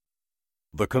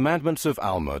The Commandments of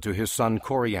Alma to his son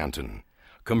Corianton,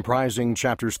 comprising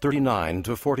chapters 39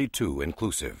 to 42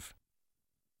 inclusive.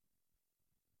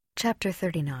 Chapter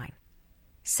 39.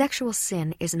 Sexual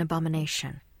sin is an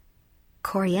abomination.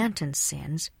 Corianton's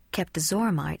sins kept the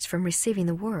Zoramites from receiving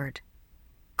the word.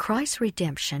 Christ's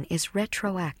redemption is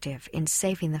retroactive in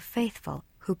saving the faithful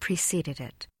who preceded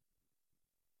it.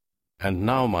 And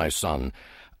now, my son,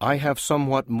 I have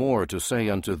somewhat more to say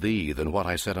unto thee than what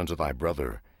I said unto thy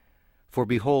brother. For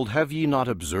behold, have ye not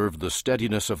observed the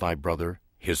steadiness of thy brother,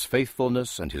 his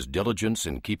faithfulness and his diligence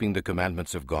in keeping the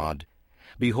commandments of God?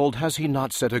 Behold, has he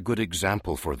not set a good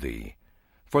example for thee?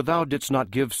 For thou didst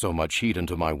not give so much heed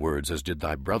unto my words as did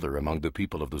thy brother among the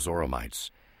people of the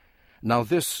Zoramites. Now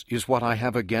this is what I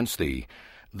have against thee.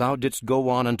 Thou didst go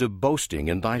on unto boasting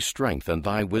in thy strength and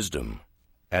thy wisdom.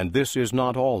 And this is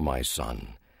not all, my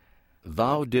son.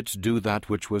 Thou didst do that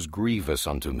which was grievous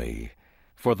unto me.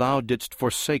 For thou didst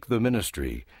forsake the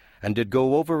ministry, and did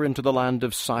go over into the land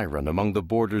of Siren among the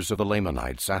borders of the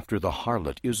Lamanites after the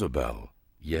harlot Isabel.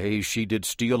 Yea, she did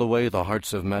steal away the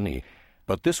hearts of many.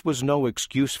 But this was no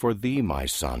excuse for thee, my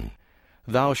son.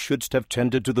 Thou shouldst have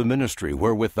tended to the ministry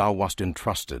wherewith thou wast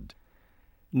entrusted.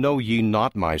 Know ye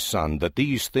not, my son, that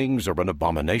these things are an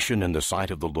abomination in the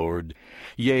sight of the Lord?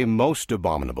 Yea, most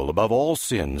abominable above all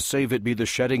sins, save it be the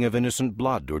shedding of innocent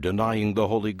blood, or denying the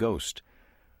Holy Ghost.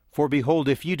 For behold,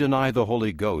 if ye deny the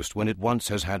Holy Ghost when it once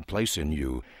has had place in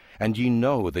you, and ye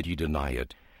know that ye deny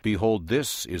it, behold,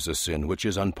 this is a sin which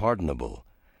is unpardonable.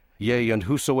 Yea, and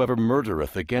whosoever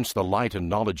murdereth against the light and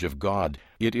knowledge of God,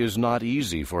 it is not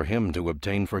easy for him to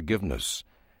obtain forgiveness.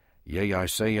 Yea, I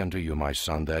say unto you, my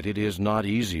son, that it is not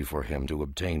easy for him to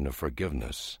obtain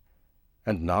forgiveness.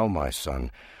 And now, my son,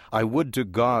 I would to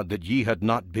God that ye had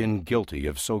not been guilty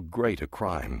of so great a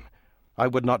crime. I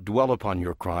would not dwell upon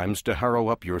your crimes to harrow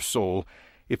up your soul,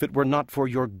 if it were not for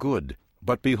your good.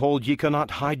 But behold, ye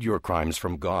cannot hide your crimes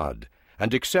from God.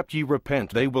 And except ye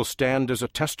repent, they will stand as a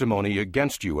testimony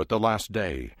against you at the last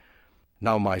day.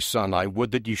 Now, my son, I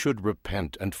would that ye should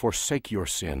repent and forsake your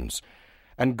sins,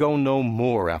 and go no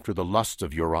more after the lusts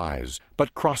of your eyes,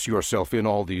 but cross yourself in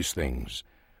all these things.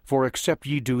 For except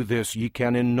ye do this, ye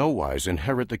can in no wise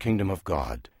inherit the kingdom of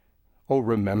God. O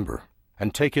remember,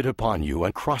 and take it upon you,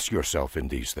 and cross yourself in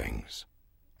these things.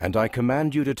 And I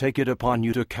command you to take it upon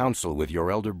you to counsel with your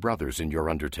elder brothers in your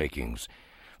undertakings.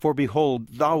 For behold,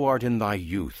 thou art in thy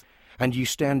youth, and ye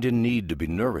stand in need to be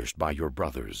nourished by your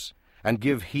brothers, and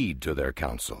give heed to their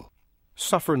counsel.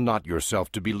 Suffer not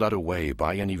yourself to be led away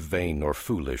by any vain or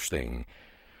foolish thing.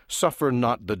 Suffer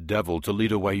not the devil to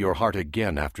lead away your heart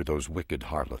again after those wicked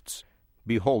harlots.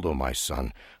 Behold, O my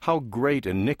son, how great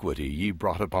iniquity ye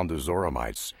brought upon the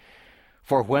Zoramites.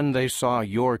 For when they saw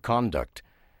your conduct,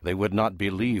 they would not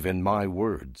believe in my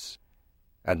words.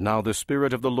 And now the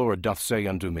Spirit of the Lord doth say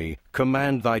unto me,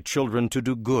 Command thy children to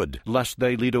do good, lest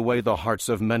they lead away the hearts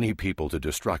of many people to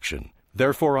destruction.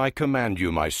 Therefore I command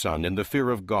you, my son, in the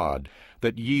fear of God,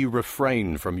 that ye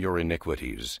refrain from your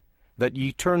iniquities, that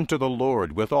ye turn to the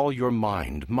Lord with all your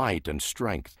mind, might, and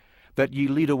strength, that ye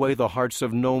lead away the hearts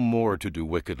of no more to do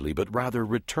wickedly, but rather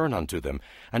return unto them,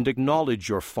 and acknowledge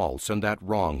your faults and that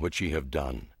wrong which ye have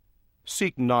done.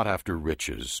 Seek not after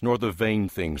riches, nor the vain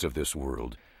things of this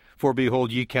world, for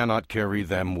behold, ye cannot carry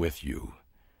them with you.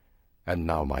 And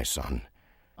now, my son,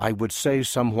 I would say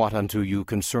somewhat unto you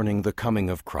concerning the coming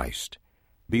of Christ.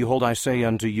 Behold, I say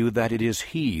unto you that it is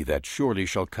he that surely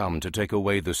shall come to take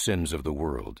away the sins of the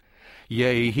world.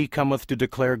 Yea, he cometh to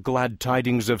declare glad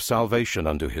tidings of salvation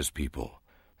unto his people.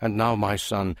 And now, my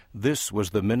son, this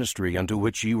was the ministry unto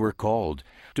which ye were called,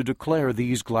 to declare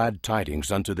these glad tidings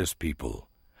unto this people,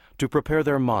 to prepare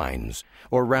their minds,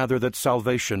 or rather that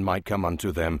salvation might come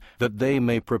unto them, that they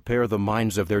may prepare the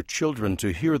minds of their children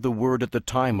to hear the word at the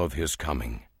time of his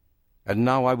coming. And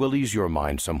now I will ease your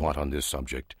mind somewhat on this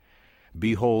subject.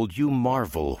 Behold, you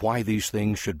marvel why these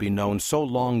things should be known so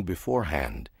long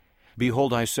beforehand.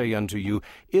 Behold, I say unto you,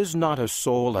 is not a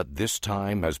soul at this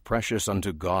time as precious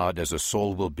unto God as a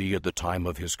soul will be at the time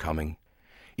of his coming?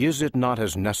 Is it not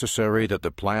as necessary that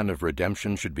the plan of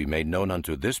redemption should be made known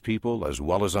unto this people as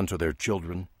well as unto their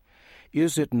children?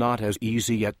 Is it not as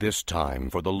easy at this time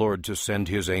for the Lord to send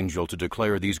his angel to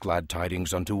declare these glad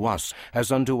tidings unto us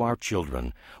as unto our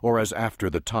children, or as after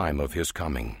the time of his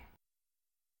coming?